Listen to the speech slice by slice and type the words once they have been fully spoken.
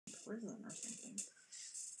prison or something.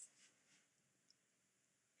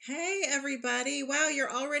 Hey, everybody. Wow, you're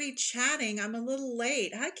already chatting. I'm a little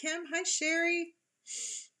late. Hi, Kim. Hi, Sherry.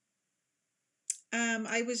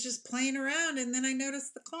 I was just playing around and then I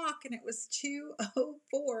noticed the clock and it was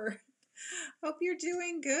 2:04. Hope you're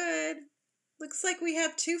doing good. Looks like we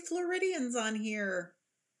have 2 Floridians on here.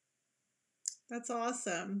 That's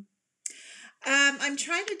awesome. I'm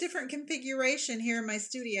trying a different configuration here in my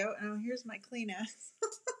studio. Oh, here's my Kleenex.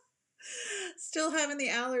 Still having the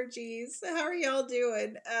allergies. How are y'all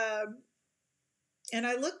doing? And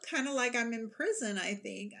I look kind of like I'm in prison, I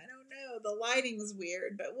think. I don't know. The lighting's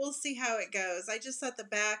weird, but we'll see how it goes. I just thought the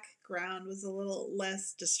background was a little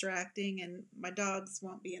less distracting and my dogs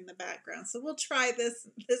won't be in the background. So we'll try this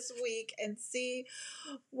week and see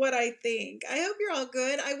what I think. I hope you're all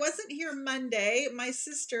good. I wasn't here Monday. My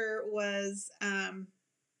sister was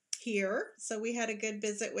here, so we had a good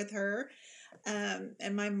visit with her.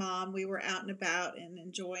 And my mom, we were out and about and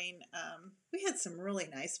enjoying, we had some really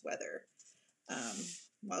nice weather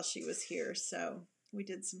while she was here. So we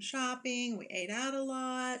did some shopping, we ate out a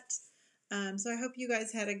lot. So I hope you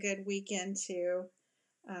guys had a good weekend too.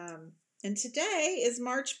 And today is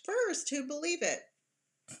March 1st, who believe it?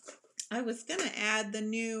 I was going to add the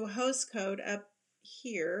new host code up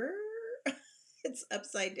here. It's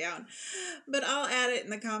upside down, but I'll add it in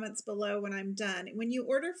the comments below when I'm done. When you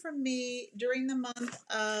order from me during the month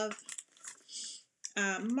of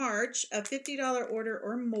March, a $50 order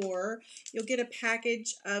or more, you'll get a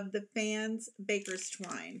package of the Fans Baker's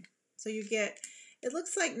Twine. So you get, it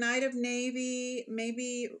looks like Night of Navy,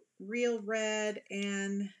 maybe Real Red,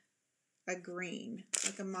 and a green,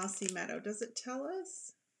 like a mossy meadow. Does it tell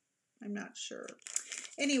us? I'm not sure.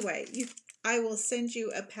 Anyway, I will send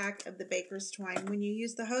you a pack of the Baker's Twine when you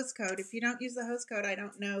use the host code. If you don't use the host code, I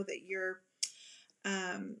don't know that you're,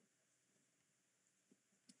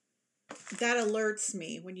 that alerts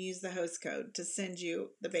me when you use the host code to send you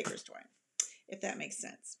the Baker's Twine, if that makes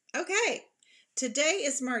sense. Okay, today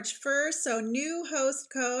is March 1st, so new host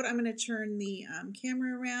code. I'm going to turn the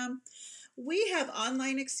camera around. We have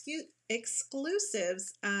online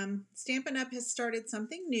exclusives. Stampin' Up! Has started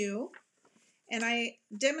something new, and I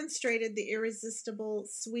demonstrated the Irresistible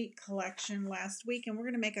Sweet Collection last week, and we're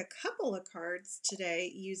going to make a couple of cards today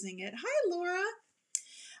using it. Hi, Laura.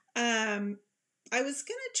 I was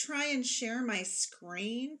going to try and share my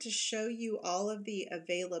screen to show you all of the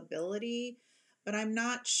availability, but I'm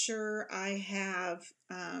not sure I have,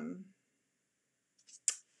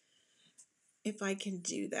 if I can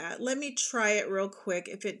do that. Let me try it real quick.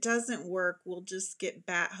 If it doesn't work, we'll just get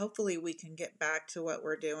back. Hopefully we can get back to what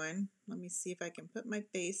we're doing. Let me see if I can put my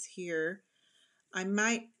face here. I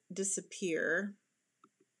might disappear.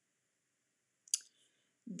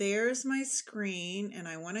 There's my screen, and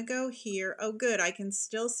I want to go here. Oh, good. I can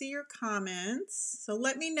still see your comments. So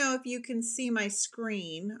let me know if you can see my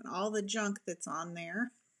screen and all the junk that's on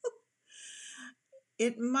there.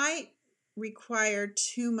 It might require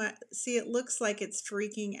too much. See, it looks like it's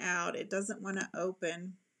freaking out. It doesn't want to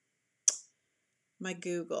open my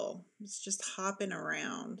Google. It's just hopping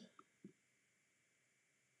around.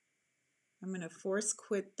 I'm going to force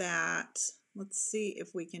quit that. Let's see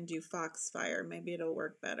if we can do Foxfire. Maybe it'll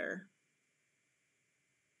work better.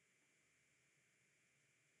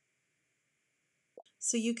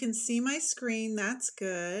 So you can see my screen. That's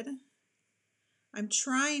good. I'm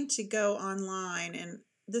trying to go online, and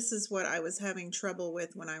this is what I was having trouble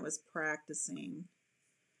with when I was practicing.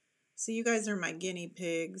 So you guys are my guinea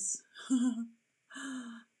pigs.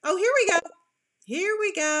 Oh, here we go. Here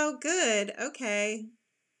we go. Good. Okay.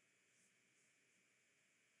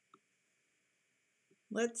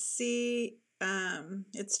 Let's see.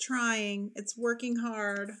 It's trying. It's working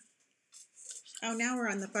hard. Oh, now we're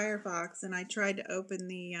on the Firefox, and I tried to open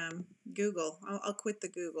the Google. I'll quit the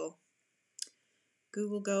Google.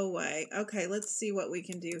 Google, go away. Okay, let's see what we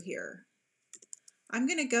can do here. I'm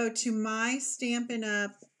going to go to my Stampin'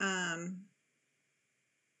 Up,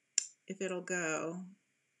 if it'll go.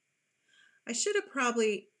 I should have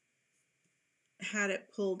probably had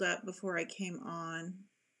it pulled up before I came on.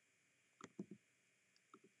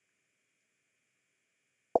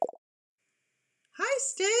 Hi,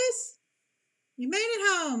 Stace. You made it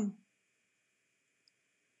home.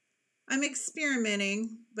 I'm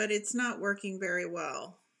experimenting, but it's not working very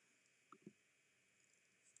well.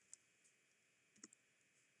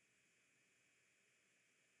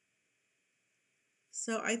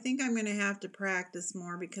 So I think I'm going to have to practice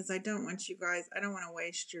more because I don't want you guys, I don't want to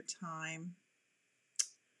waste your time.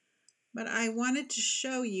 But I wanted to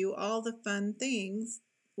show you all the fun things.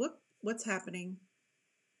 Whoop, what's happening?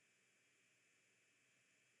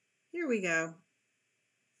 Here we go.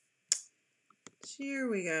 Here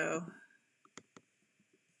we go.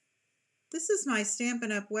 This is my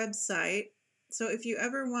Stampin' Up! Website. So if you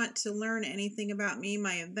ever want to learn anything about me,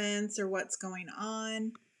 my events, or what's going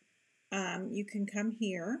on, you can come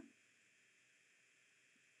here.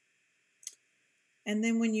 And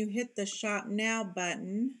then when you hit the Shop Now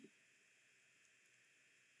button,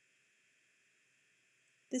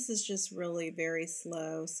 this is just really very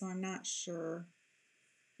slow, so I'm not sure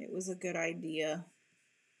it was a good idea.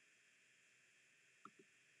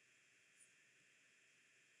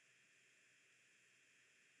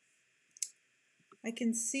 I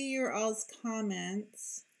can see your all's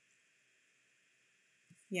comments.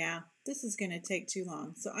 Yeah, this is going to take too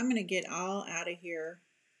long, so I'm going to get all out of here.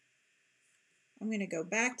 I'm going to go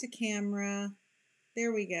back to camera.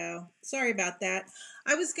 There we go. Sorry about that.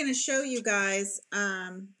 I was going to show you guys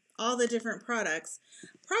all the different products.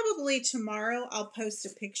 Probably tomorrow I'll post a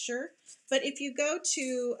picture, but if you go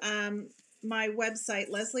to my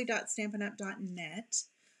website, leslie.stampinup.net,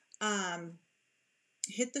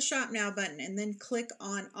 hit the Shop Now button and then click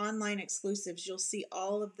on Online Exclusives. You'll see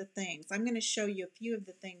all of the things. I'm going to show you a few of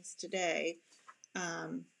the things today,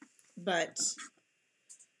 but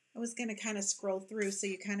I was going to kind of scroll through so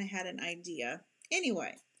you kind of had an idea.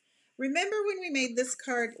 Anyway, remember when we made this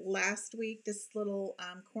card last week, this little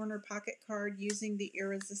corner pocket card using the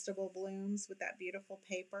Irresistible blooms with that beautiful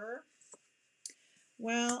paper?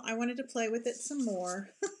 Well, I wanted to play with it some more,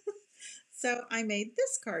 so I made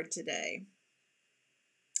this card today.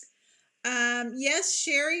 Yes,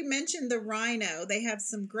 Sherry mentioned the rhino. They have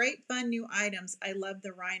some great fun new items. I love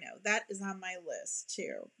the rhino. That is on my list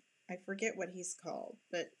too. I forget what he's called,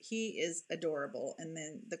 but he is adorable. And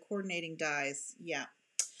then the coordinating dies, yeah.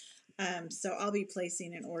 So I'll be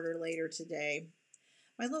placing an order later today.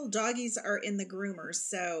 My little doggies are in the groomers,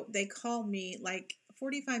 so they called me like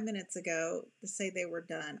 45 minutes ago to say they were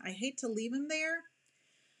done. I hate to leave them there,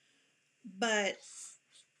 but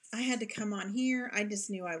I had to come on here. I just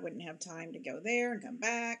knew I wouldn't have time to go there and come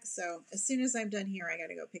back. So as soon as I'm done here, I got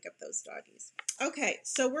to go pick up those doggies. Okay,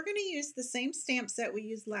 so we're going to use the same stamp set we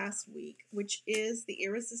used last week, which is the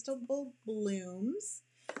Irresistible Blooms.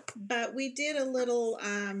 But we did a little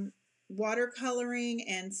watercoloring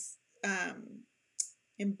and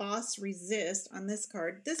emboss resist on this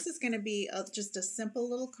card. This is going to be just a simple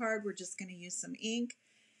little card. We're just going to use some ink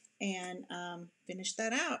and finish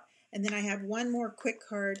that out. And then I have one more quick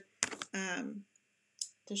card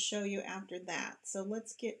to show you after that. So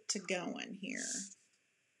let's get to going here.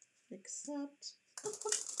 Accept.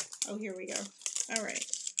 Oh, here we go. All right.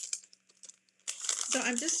 So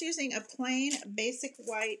I'm just using a plain basic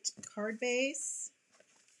white card base.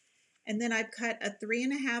 And then I've cut a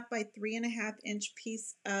 3.5 by 3.5 inch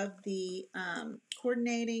piece of the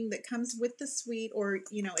coordinating that comes with the suite, or,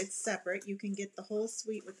 you know, it's separate. You can get the whole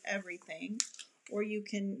suite with everything, or you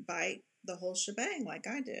can buy the whole shebang like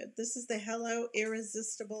I did. This is the Hello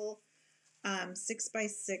Irresistible 6 by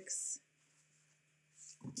 6.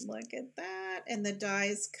 Look at that. And the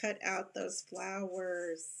dies cut out those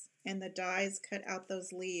flowers, and the dies cut out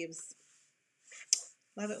those leaves.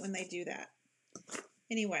 Love it when they do that.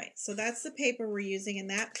 Anyway, so that's the paper we're using, and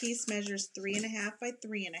that piece measures 3.5 by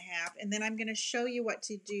 3.5. And then I'm going to show you what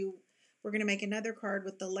to do. We're going to make another card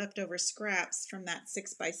with the leftover scraps from that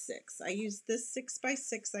 6 by 6. I used this 6 by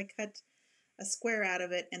 6. I cut a square out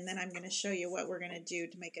of it, and then I'm going to show you what we're going to do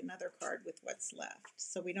to make another card with what's left,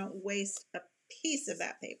 so we don't waste a piece of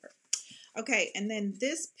that paper. Okay, and then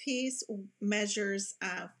this piece measures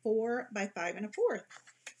 4 by 5 1/4.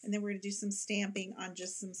 And then we're going to do some stamping on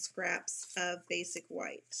just some scraps of basic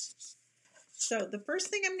white. So the first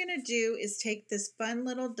thing I'm going to do is take this fun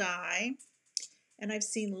little die, and I've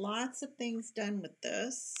seen lots of things done with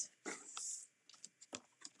this.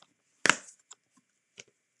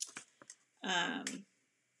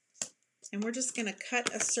 And we're just going to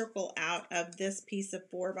cut a circle out of this piece of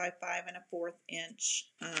 4 by 5 1/4 inch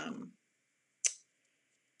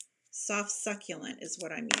soft succulent is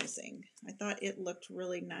what I'm using. I thought it looked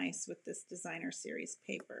really nice with this designer series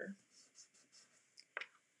paper.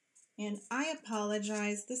 And I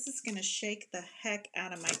apologize, this is going to shake the heck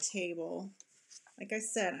out of my table. Like I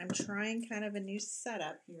said, I'm trying kind of a new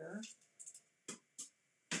setup here.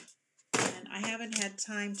 And I haven't had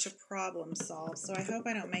time to problem solve, so I hope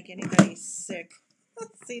I don't make anybody sick.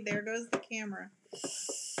 Let's see, there goes the camera.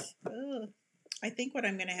 Ugh. I think what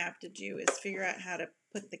I'm going to have to do is figure out how to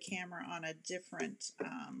put the camera on a different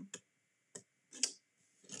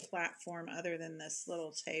platform other than this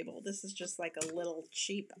little table. This is just like a little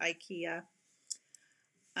cheap IKEA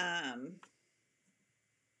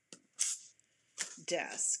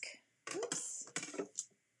desk. Oops.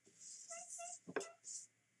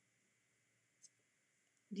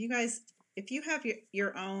 if you have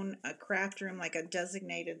your own craft room, like a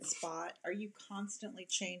designated spot, are you constantly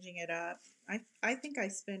changing it up? I think I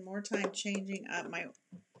spend more time changing up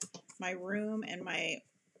my room and my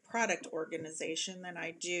product organization than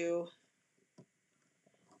I do.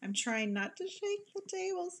 I'm trying not to shake the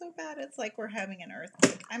table so bad it's like we're having an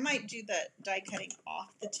earthquake. I might do the die cutting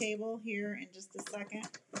off the table here in just a second,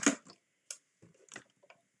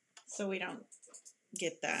 so we don't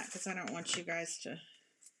get that, because I don't want you guys to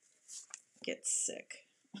get sick.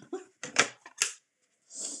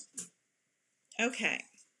 Okay,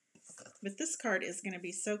 but this card is going to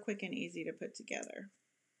be so quick and easy to put together.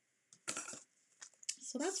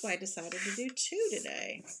 So that's why I decided to do 2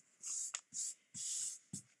 today.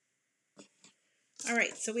 All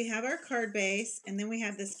right, so we have our card base, and then we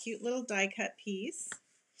have this cute little die cut piece.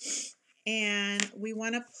 And we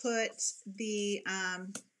want to put the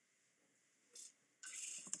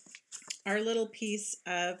our little piece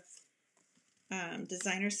of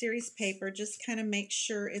designer series paper. Just kind of make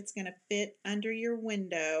sure it's going to fit under your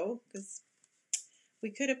window, because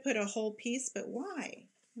we could have put a whole piece, but why?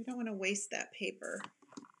 We don't want to waste that paper.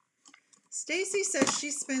 Stacy says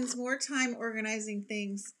she spends more time organizing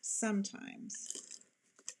things sometimes.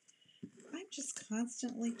 I'm just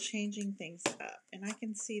constantly changing things up, and I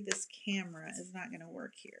can see this camera is not going to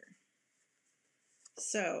work here.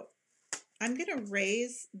 So I'm going to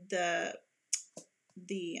raise the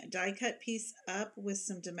die cut piece up with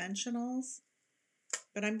some dimensionals,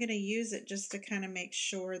 but I'm going to use it just to kind of make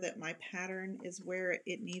sure that my pattern is where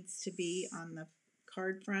it needs to be on the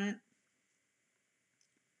card front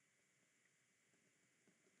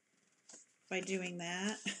by doing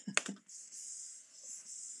that.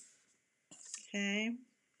 Okay,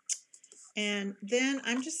 and then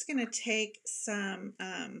I'm just going to take some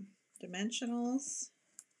dimensionals.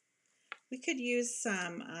 We could use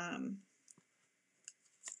some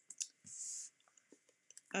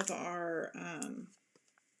of our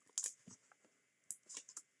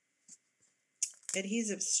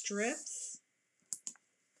adhesive strips,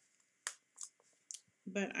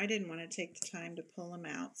 but I didn't want to take the time to pull them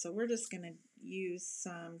out, so we're just going to use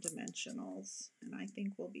some dimensionals, and I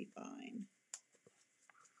think we'll be fine.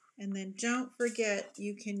 And then don't forget,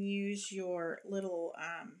 you can use your little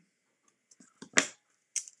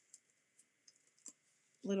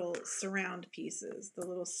surround pieces, the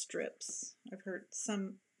little strips. I've heard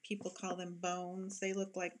some people call them bones. They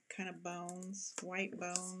look like kind of bones, white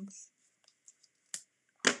bones.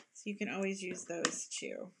 So you can always use those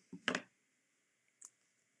too.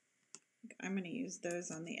 I'm going to use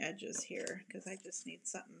those on the edges here because I just need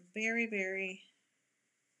something very, very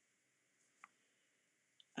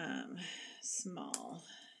small.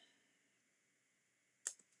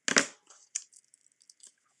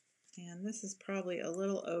 And this is probably a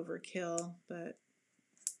little overkill, but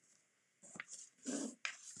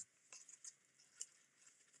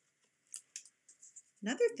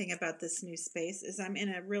another thing about this new space is I'm in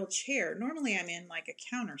a real chair. Normally I'm in like a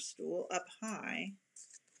counter stool up high.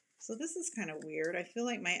 So this is kind of weird. I feel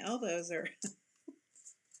like my elbows are...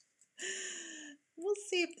 We'll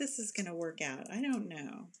see if this is going to work out. I don't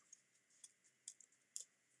know.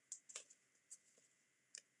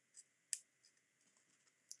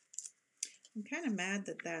 I'm kind of mad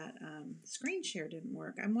that that screen share didn't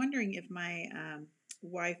work. I'm wondering if my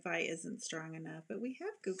Wi-Fi isn't strong enough, but we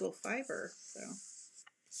have Google Fiber, so.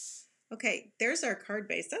 Okay, there's our card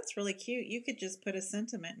base. That's really cute. You could just put a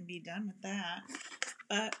sentiment and be done with that.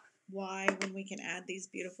 But why when we can add these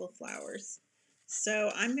beautiful flowers?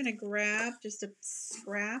 So I'm going to grab just a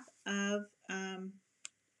scrap of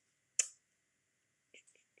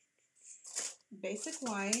basic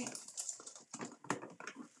white.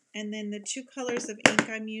 And then the 2 colors of ink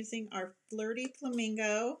I'm using are Flirty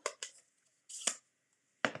Flamingo.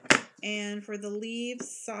 And for the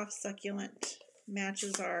leaves, Soft Succulent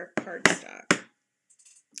matches our cardstock.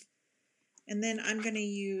 And then I'm going to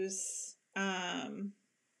use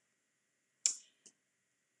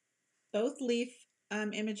both leaf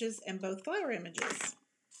images and both flower images.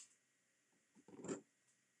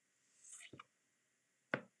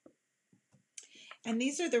 And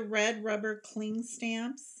these are the red rubber cling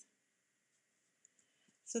stamps.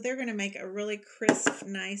 So they're going to make a really crisp,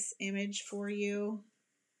 nice image for you.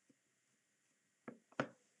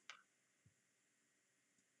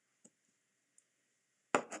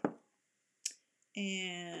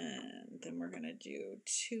 And then we're going to do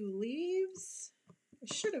 2 leaves.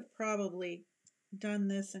 I should have probably done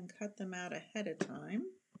this and cut them out ahead of time.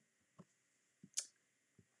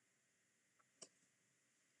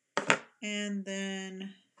 And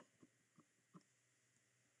then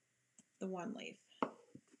the 1 leaf.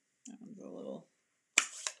 That one's a little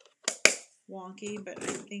wonky, but I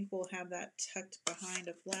think we'll have that tucked behind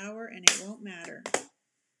a flower and it won't matter.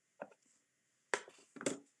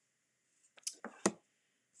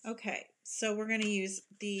 Okay, so we're going to use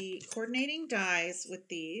the coordinating dies with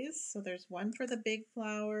these. So there's one for the big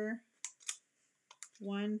flower,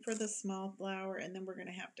 one for the small flower, and then we're going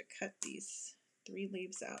to have to cut these 3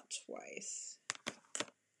 leaves out twice.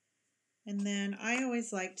 And then I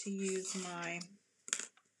always like to use my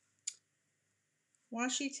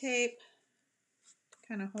washi tape to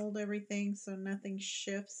kind of hold everything so nothing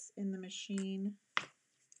shifts in the machine.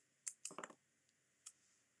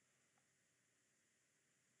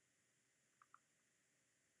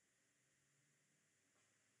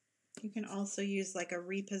 You can also use like a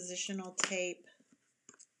repositional tape.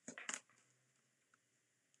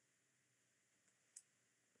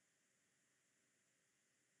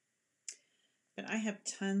 But I have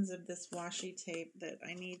tons of this washi tape that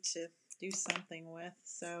I need to do something with,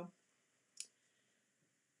 so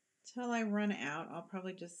until I run out, I'll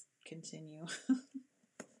probably just continue.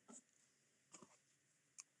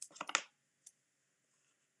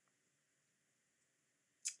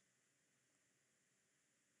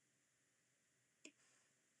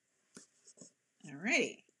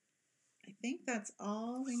 Alrighty, I think that's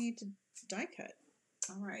all we need to die cut.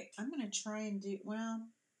 Alright, I'm going to try and do, well,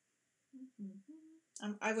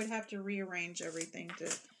 I would have to rearrange everything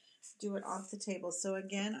to do it off the table. So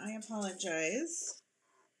again, I apologize.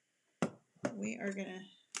 We are going to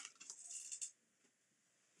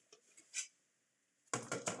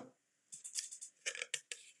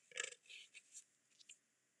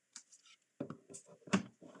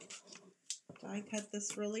die cut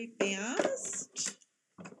this really fast.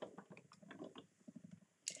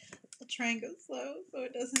 I'll try and go slow so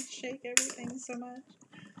it doesn't shake everything so much.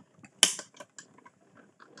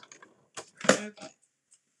 Okay.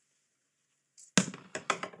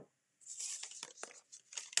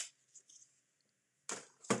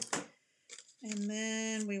 And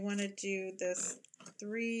then we want to do this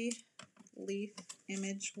 3-leaf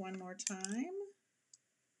image one more time.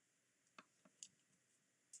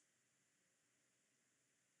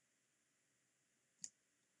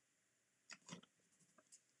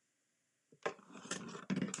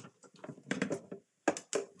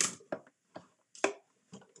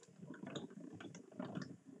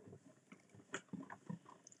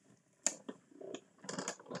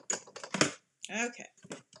 Okay.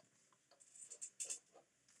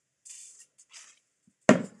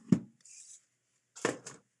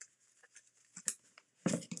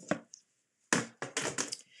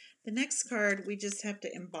 The next card, we just have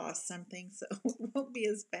to emboss something, so it won't be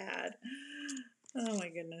as bad. Oh my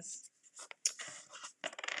goodness.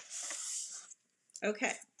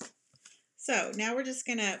 Okay. So now we're just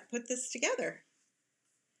going to put this together.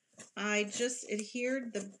 I just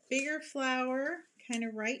adhered the bigger flower kind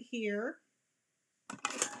of right here.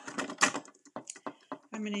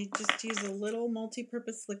 I'm going to just use a little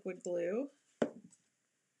multi-purpose liquid glue.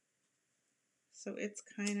 So it's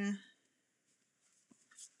kind of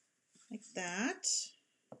like that.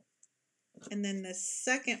 And then the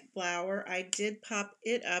second flower, I did pop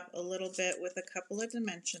it up a little bit with a couple of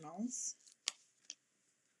dimensionals.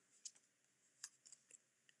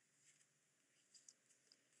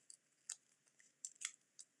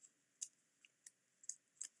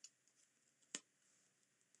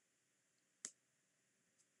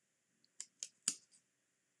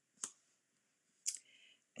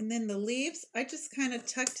 And then the leaves, I just kind of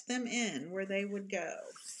tucked them in where they would go,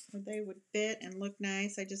 where they would fit and look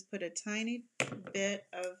nice. I just put a tiny bit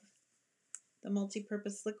of the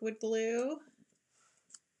multi-purpose liquid glue.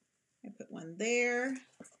 I put one there.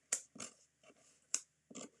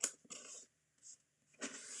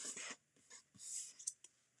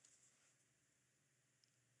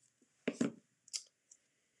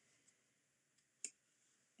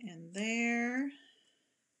 And there.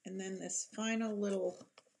 And then this final little,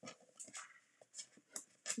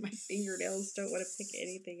 my fingernails don't want to pick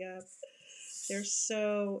anything up. They're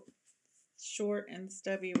so short and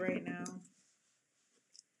stubby right now.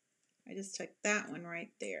 I just took that one right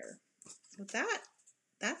there. So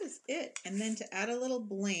that is it. And then to add a little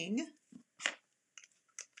bling,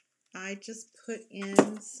 I just put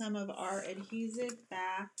in some of our adhesive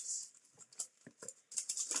backed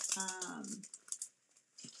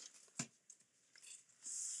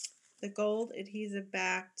the gold adhesive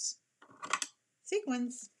backed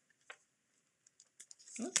sequins.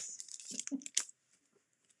 Oops.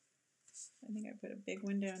 I think I put a big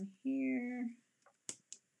one down here.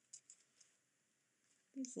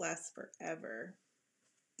 These last forever.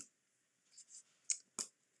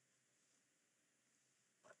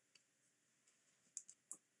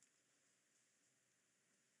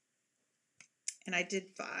 And I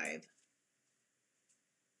did 5.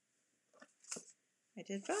 I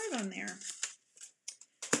did 5 on there.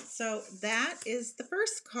 So that is the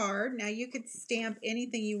first card. Now you could stamp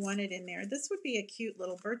anything you wanted in there. This would be a cute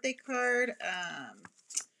little birthday card,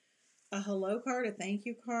 a hello card, a thank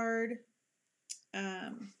you card.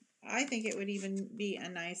 I think it would even be a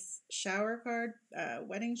nice shower card,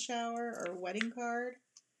 wedding shower or wedding card.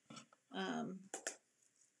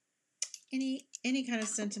 Any kind of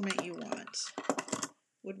sentiment you want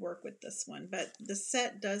would work with this one. But the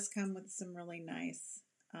set does come with some really nice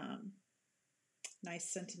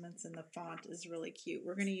nice sentiments, and the font is really cute.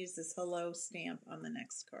 We're going to use this hello stamp on the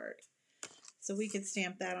next card. So we could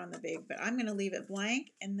stamp that on the big, but I'm going to leave it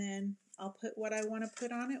blank, and then I'll put what I want to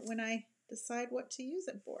put on it when I decide what to use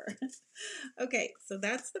it for. Okay, so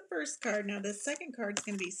that's the first card. Now the second card is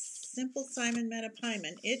going to be Simple Simon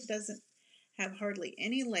Metapieman. It doesn't have hardly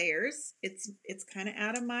any layers. It's kind of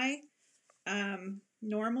out of my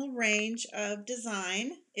normal range of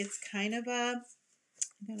design. It's kind of a,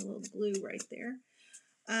 I got a little glue right there.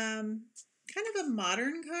 Kind of a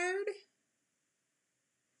modern card,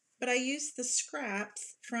 but I used the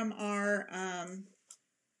scraps from our,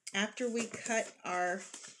 after we cut our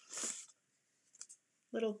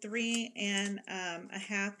little 3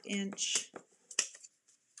 1/2 inch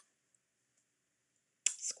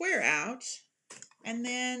square out, and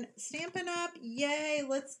then Stampin' Up, yay,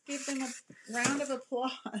 let's give them a round of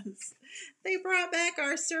applause. They brought back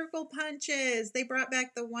our circle punches. They brought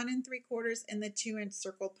back the 1 3/4 and the 2-inch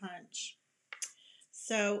circle punch.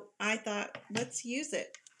 So I thought, let's use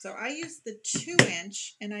it. So I used the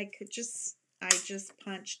 2-inch, and I just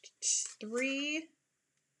punched 3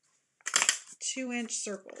 2-inch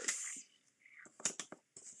circles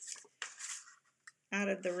out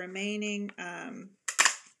of the remaining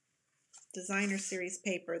designer series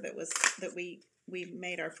paper that we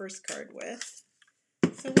made our first card with.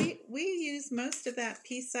 So we use most of that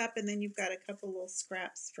piece up, and then you've got a couple little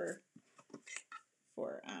scraps for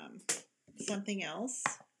something else.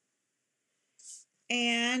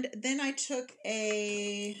 And then I took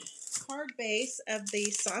a card base of the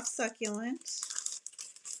Soft Succulent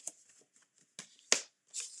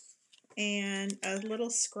and a little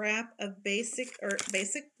scrap of basic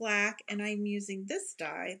black, and I'm using this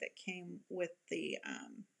die that came with the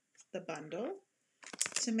bundle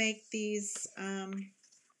to make these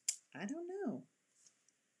I don't know,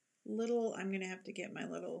 little, I'm gonna have to get my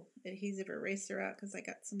little adhesive eraser out because I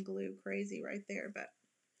got some glue crazy right there, but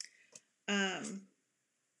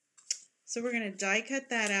so we're going to die cut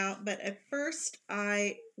that out, but at first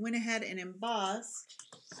I went ahead and embossed.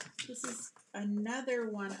 This is another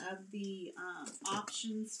one of the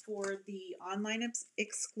options for the online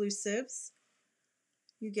exclusives.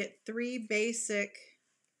 You get 3 basic,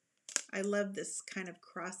 I love this kind of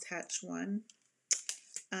crosshatch one,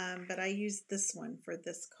 but I used this one for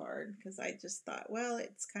this card because I just thought, well,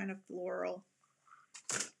 it's kind of floral.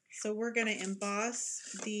 So we're going to emboss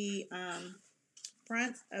the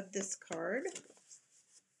front of this card.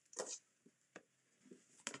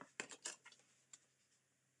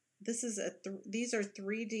 This is these are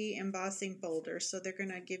 3D embossing folders, so they're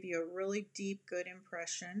going to give you a really deep, good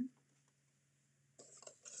impression.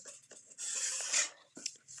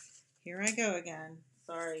 Here I go again.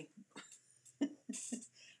 Sorry.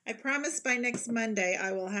 I promise by next Monday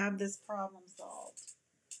I will have this problem solved.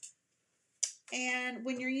 And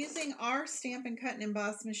when you're using our Stampin' Cut and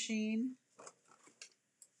Emboss machine,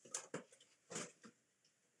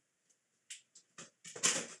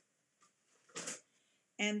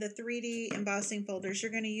 and the 3D embossing folders,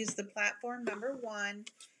 you're going to use the platform number 1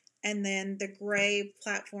 and then the gray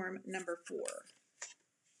platform number 4.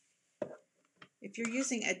 If you're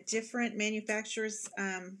using a different manufacturer's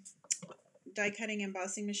die cutting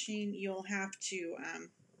embossing machine, you'll have to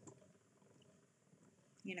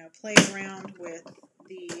you know, play around with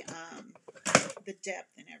the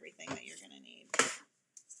depth and everything that you're going to need.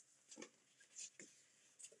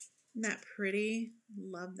 Isn't that pretty?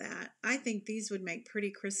 Love that. I think these would make pretty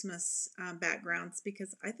Christmas backgrounds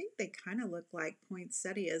because I think they kind of look like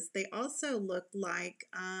poinsettias. They also look like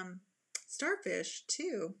starfish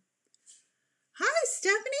too. Hi,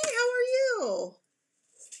 Stephanie. How are you?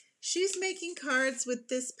 She's making cards with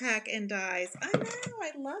this pack and dies. I know.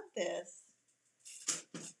 I love this.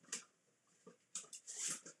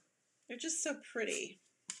 They're just so pretty.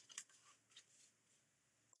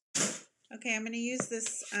 Okay, I'm going to use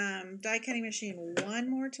this die cutting machine one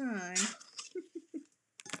more time.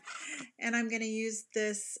 And I'm going to use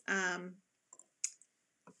this, I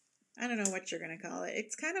don't know what you're going to call it.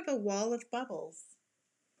 It's kind of a wall of bubbles.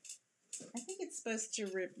 I think it's supposed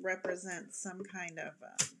to represent some kind of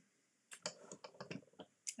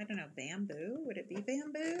I don't know, bamboo? Would it be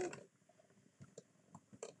bamboo?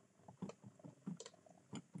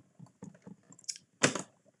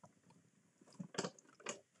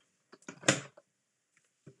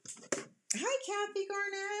 Hi, Kathy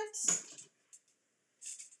Garnett.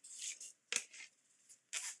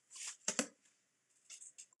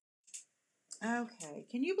 Okay,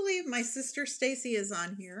 can you believe my sister Stacy is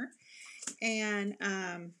on here? And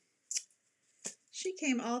she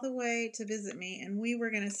came all the way to visit me, and we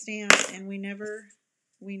were going to stamp, and we never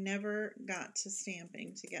got to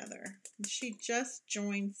stamping together. She just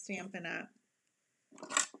joined Stampin' Up.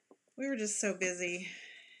 We were just so busy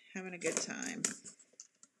having a good time.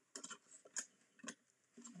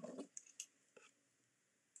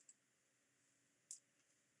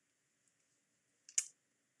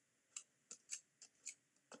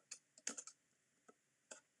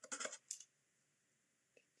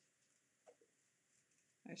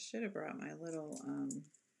 I should have brought my little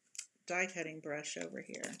die cutting brush over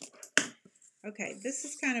here. Okay, this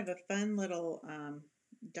is kind of a fun little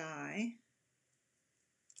die,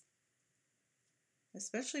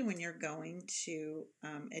 especially when you're going to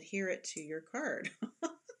adhere it to your card.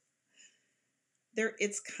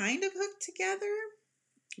 It's kind of hooked together,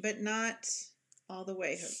 but not all the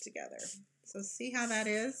way hooked together. So see how that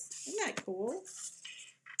is? Isn't that cool?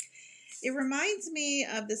 It reminds me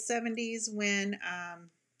of the 70s when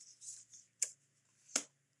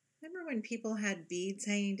remember when people had beads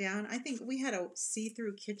hanging down? I think we had a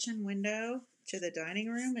see-through kitchen window to the dining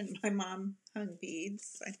room, and my mom hung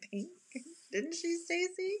beads, I think. Didn't she,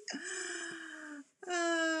 Stacy?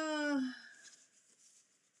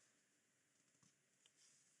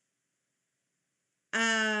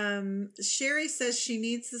 Sherry says she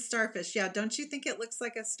needs the starfish. Yeah, don't you think it looks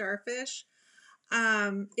like a starfish?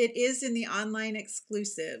 It is in the online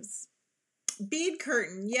exclusives. Bead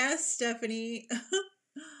curtain. Yes, Stephanie.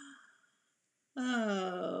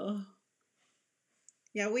 Oh.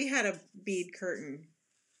 Yeah, we had a bead curtain.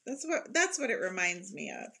 That's what it reminds me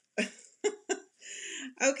of.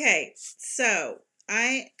 Okay, so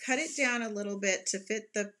I cut it down a little bit to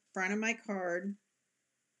fit the front of my card.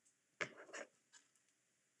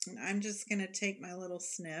 And I'm just going to take my little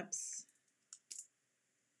snips.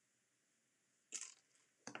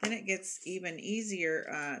 Then it gets even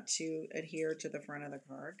easier to adhere to the front of the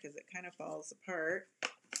card because it kind of falls apart.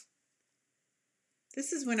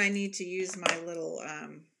 This is when I need to use my little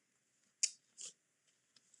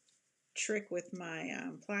trick with my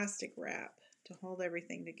plastic wrap to hold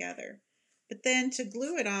everything together. But then to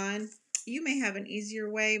glue it on, you may have an easier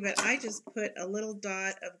way, but I just put a little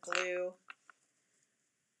dot of glue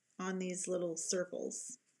on these little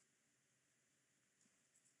circles.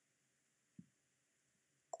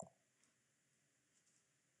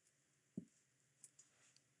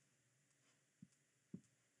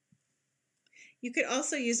 You could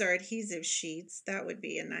also use our adhesive sheets. That would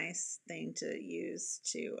be a nice thing to use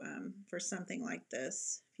to for something like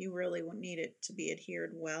this, if you really need it to be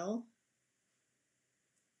adhered well.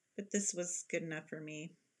 But this was good enough for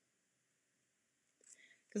me,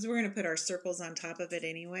 because we're going to put our circles on top of it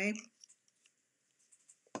anyway.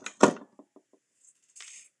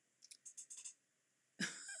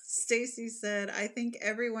 Stacy said, I think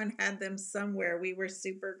everyone had them somewhere. We were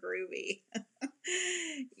super groovy.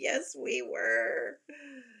 Yes, we were.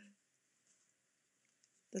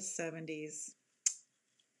 The 70s.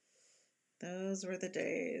 Those were the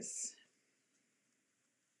days.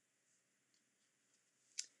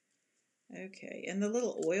 Okay, and the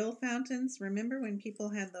little oil fountains. Remember when people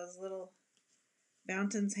had those little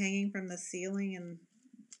fountains hanging from the ceiling and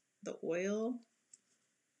the oil?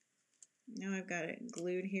 Now I've got it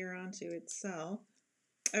glued here onto itself.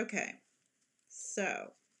 Okay,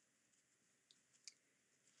 so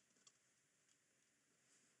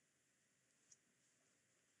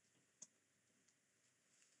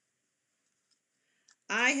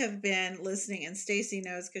I have been listening, and Stacy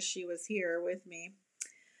knows because she was here with me.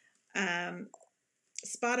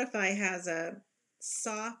 Spotify has a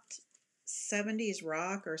soft 70s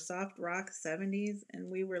rock or soft rock 70s, and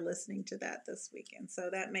we were listening to that this weekend. So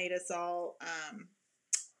that made us all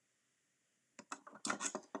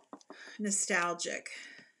nostalgic.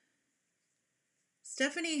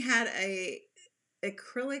 Stephanie had a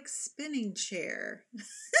acrylic spinning chair.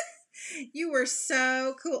 You were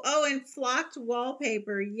so cool. Oh, and flocked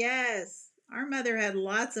wallpaper. Yes. Our mother had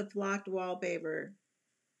lots of flocked wallpaper.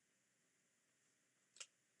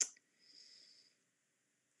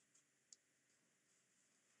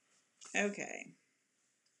 Okay.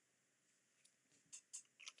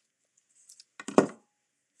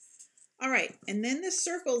 All right, and then the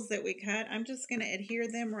circles that we cut, I'm just going to adhere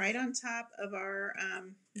them right on top of our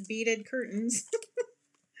beaded curtains.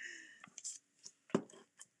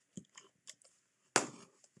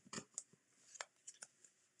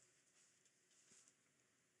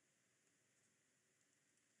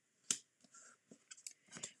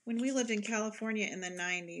 When we lived in California in the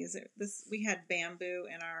 90s, we had bamboo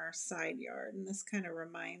in our side yard, and this kind of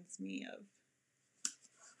reminds me of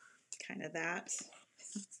kind of that.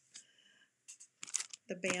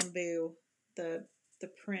 The bamboo, the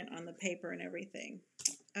print on the paper and everything.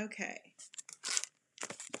 Okay.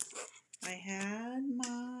 I had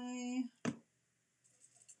my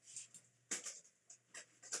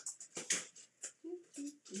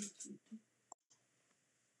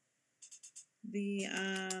the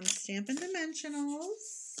Stampin'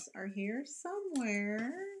 Dimensionals are here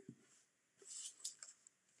somewhere.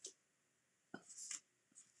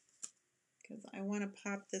 Because I want to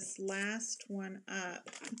pop this last one up.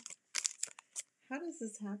 How does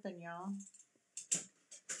this happen, y'all?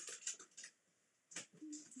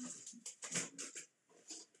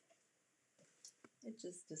 It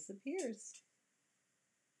just disappears.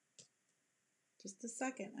 Just a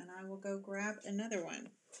second, and I will go grab another one.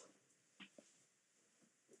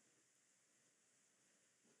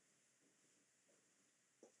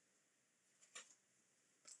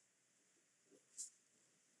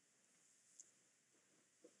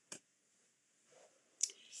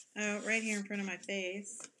 Oh, right here in front of my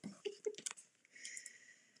face.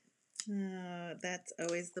 Oh, that's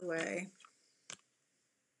always the way.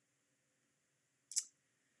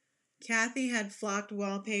 Kathy had flocked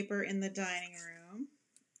wallpaper in the dining room.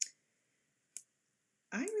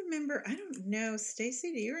 I remember, I don't know,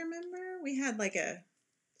 Stacy, do you remember? We had like a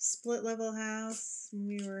split level house when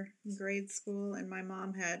we were in grade school, and my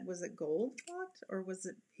mom had, was it gold flocked or was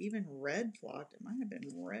it even red flocked? It might have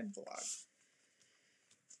been red flocked.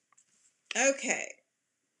 Okay,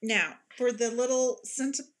 now for the little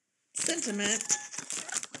sentiment,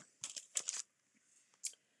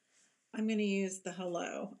 I'm going to use the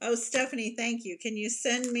hello. Oh, Stephanie, thank you. Can you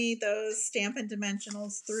send me those Stampin'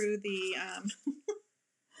 Dimensionals through the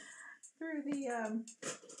through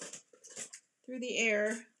the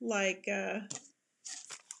air like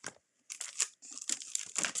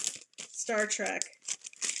Star Trek?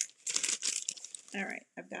 All right,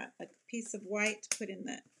 I've got a piece of white to put in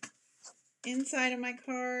the inside of my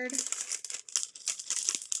card.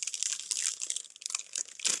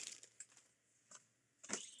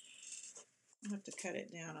 I'll have to cut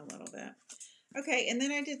it down a little bit. Okay, and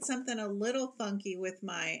then I did something a little funky with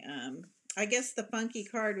my, I guess the funky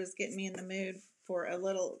card was getting me in the mood for a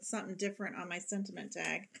little something different on my sentiment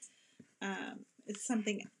tag. It's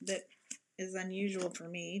something that is unusual for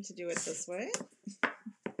me to do it this way.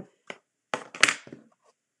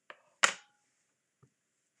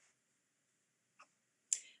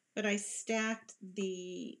 But I stacked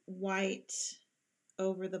the white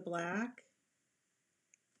over the black.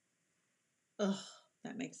 Ugh,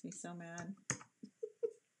 that makes me so mad.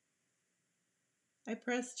 I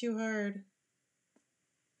pressed too hard.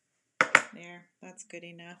 There, that's good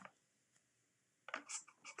enough.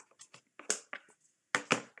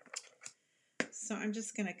 So I'm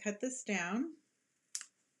just going to cut this down.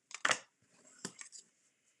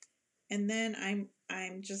 And then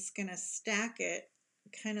I'm just going to stack it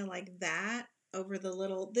kind of like that over the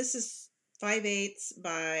little, this is 5/8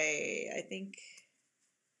 by, I think,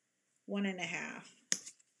 1.5.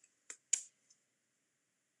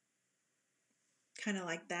 Kind of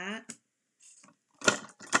like that.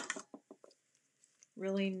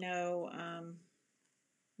 Really no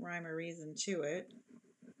rhyme or reason to it.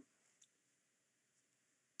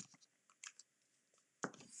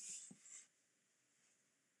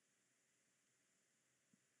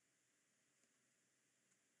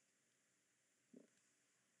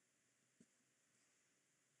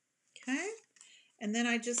 Okay, and then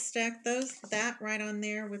I just stack that right on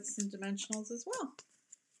there with some dimensionals as well.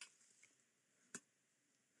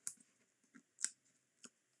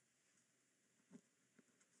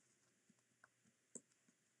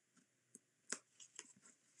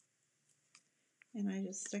 And I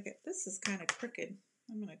just stick it. This is kind of crooked.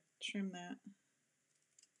 I'm going to trim that.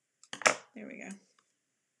 There we go.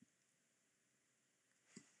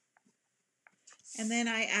 And then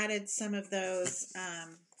I added some of those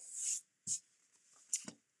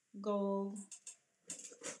gold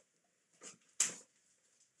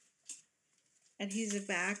adhesive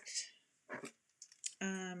backed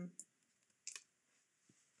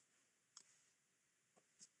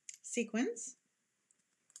sequins.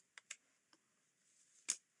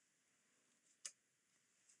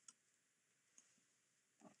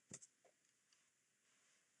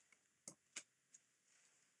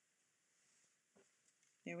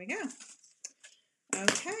 There we go.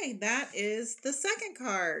 Okay, that is the second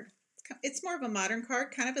card. It's more of a modern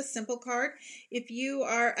card, kind of a simple card. If you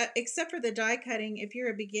are, except for the die cutting, if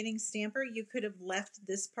you're a beginning stamper, you could have left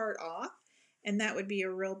this part off, and that would be a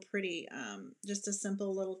real pretty, just a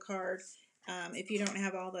simple little card. If you don't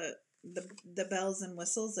have all the bells and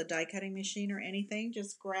whistles, a die cutting machine or anything,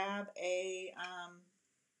 just grab a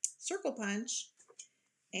circle punch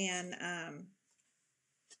and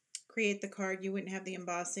create the card. You wouldn't have the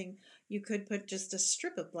embossing. You could put just a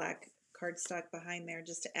strip of black cardstock behind there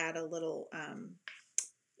just to add a little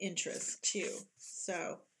interest too.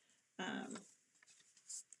 So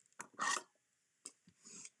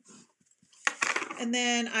and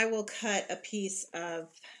then I will cut a piece of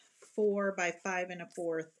 4 by 5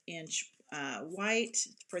 1/4 inch white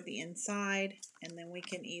for the inside, and then we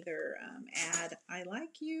can either add "I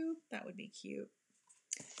like you," that would be cute,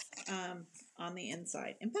 on the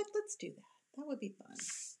inside. In fact, let's do that. That would be fun.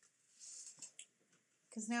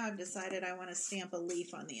 Because now I've decided I want to stamp a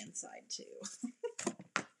leaf on the inside too.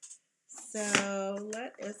 So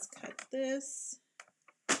let us cut this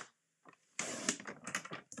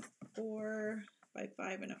 4 by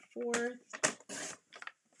 5 1/4.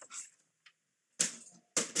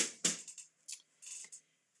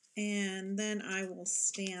 And then I will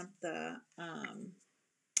stamp the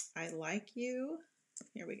 "I like you."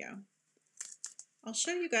 Here we go. I'll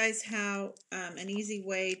show you guys how an easy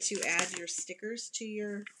way to add your stickers to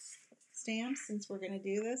your stamps, since we're going to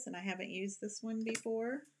do this and I haven't used this one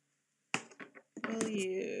before. We'll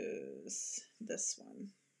use this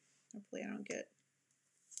one. Hopefully I don't get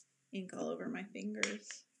ink all over my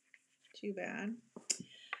fingers. Too bad.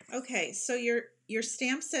 Okay, so your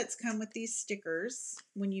stamp sets come with these stickers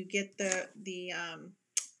when you get the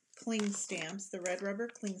cling stamps, the red rubber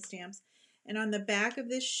cling stamps. And on the back of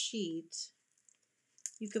this sheet,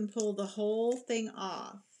 you can pull the whole thing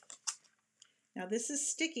off. Now this is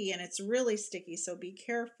sticky, and it's really sticky, so be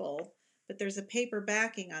careful, but there's a paper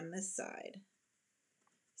backing on this side.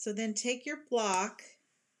 So then take your block,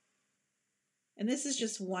 and this is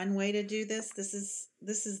just one way to do this. This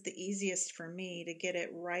is the easiest for me to get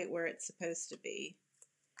it right where it's supposed to be.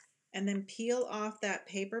 And then peel off that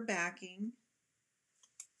paper backing.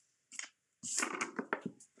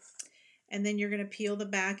 And then you're going to peel the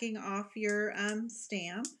backing off your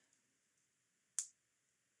stamp.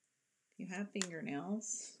 You have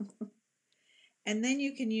fingernails. And then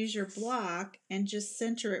you can use your block and just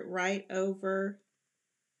center it right over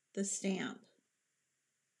the stamp.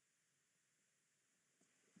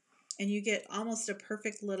 And you get almost a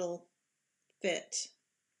perfect little fit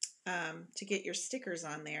to get your stickers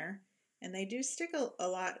on there. And they do stick a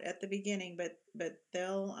lot at the beginning, but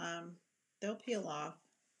they'll peel off.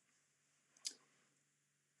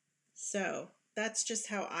 So that's just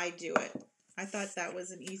how I do it. I thought that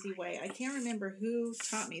was an easy way. I can't remember who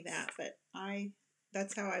taught me that, but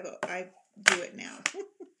that's how I do it now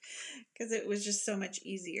because it was just so much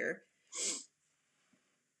easier.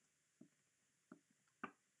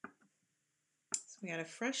 So we got a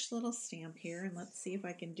fresh little stamp here, and let's see if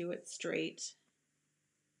I can do it straight.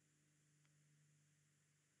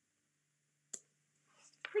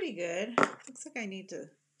 Pretty good. Looks like I need to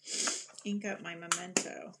ink up my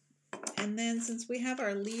memento. And then since we have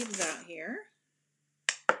our leaves out here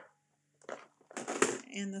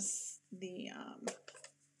and the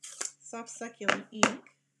soft succulent ink,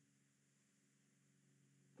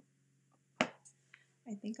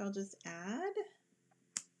 I think I'll just add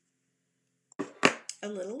a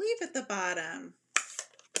little leaf at the bottom.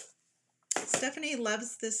 Stephanie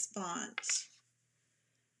loves this font.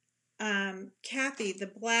 Kathy, the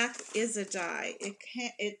black is a die.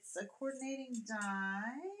 It's a coordinating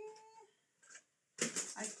die.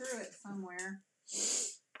 I threw it somewhere.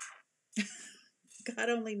 God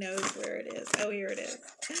only knows where it is. Oh, here it is.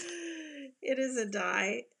 It is a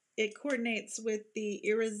die. It coordinates with the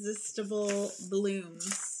Irresistible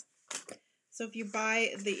Blooms. So if you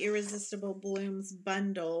buy the Irresistible Blooms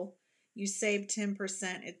bundle, you save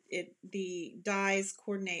 10%. The dies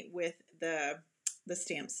coordinate with the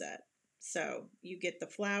stamp set. So you get the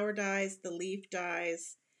flower dies, the leaf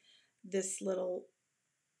dies, this little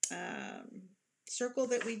circle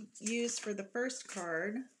that we used for the first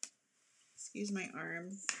card. Excuse my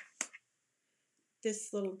arms.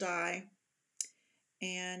 This little die,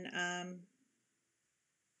 and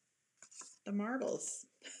the marbles.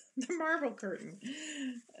 The marble curtain.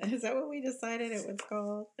 Is that what we decided it was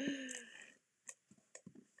called?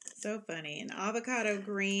 So funny. And avocado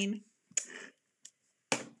green.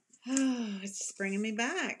 Oh, it's just bringing me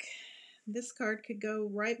back. This card could go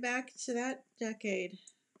right back to that decade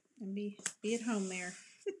and be at home there.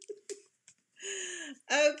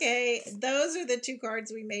 Okay, those are the two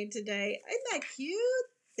cards we made today. Isn't that cute?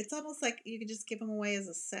 It's almost like you could just give them away as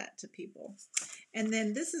a set to people. And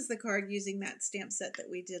then this is the card using that stamp set that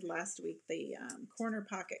we did last week, the corner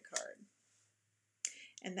pocket card.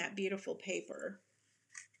 And that beautiful paper.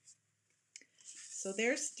 So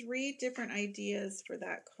there's 3 different ideas for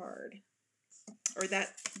that card, or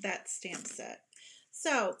that stamp set.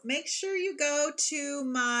 So make sure you go to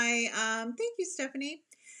my, thank you, Stephanie.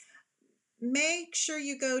 Make sure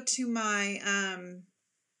you go to my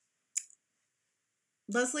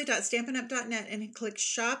leslie.stampinup.net and click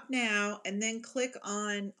shop now, and then click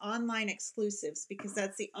on online exclusives, because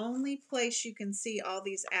that's the only place you can see all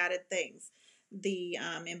these added things. The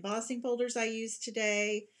embossing folders I used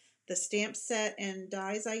today, the stamp set and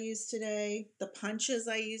dies I used today, the punches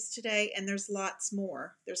I used today, and there's lots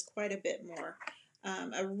more. There's quite a bit more.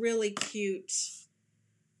 A really cute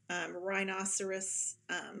rhinoceros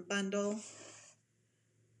bundle.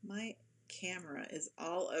 My camera is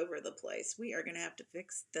all over the place. We are going to have to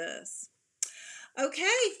fix this.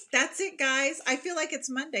 Okay, that's it, guys. I feel like it's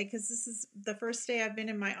Monday because this is the first day I've been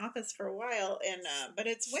in my office for a while, and but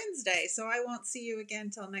it's Wednesday, so I won't see you again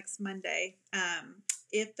till next Monday.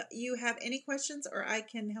 If you have any questions or I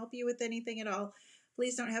can help you with anything at all,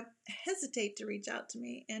 please don't hesitate to reach out to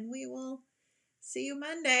me, and we will see you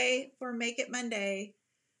Monday for Make It Monday.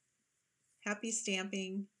 Happy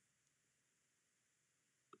stamping.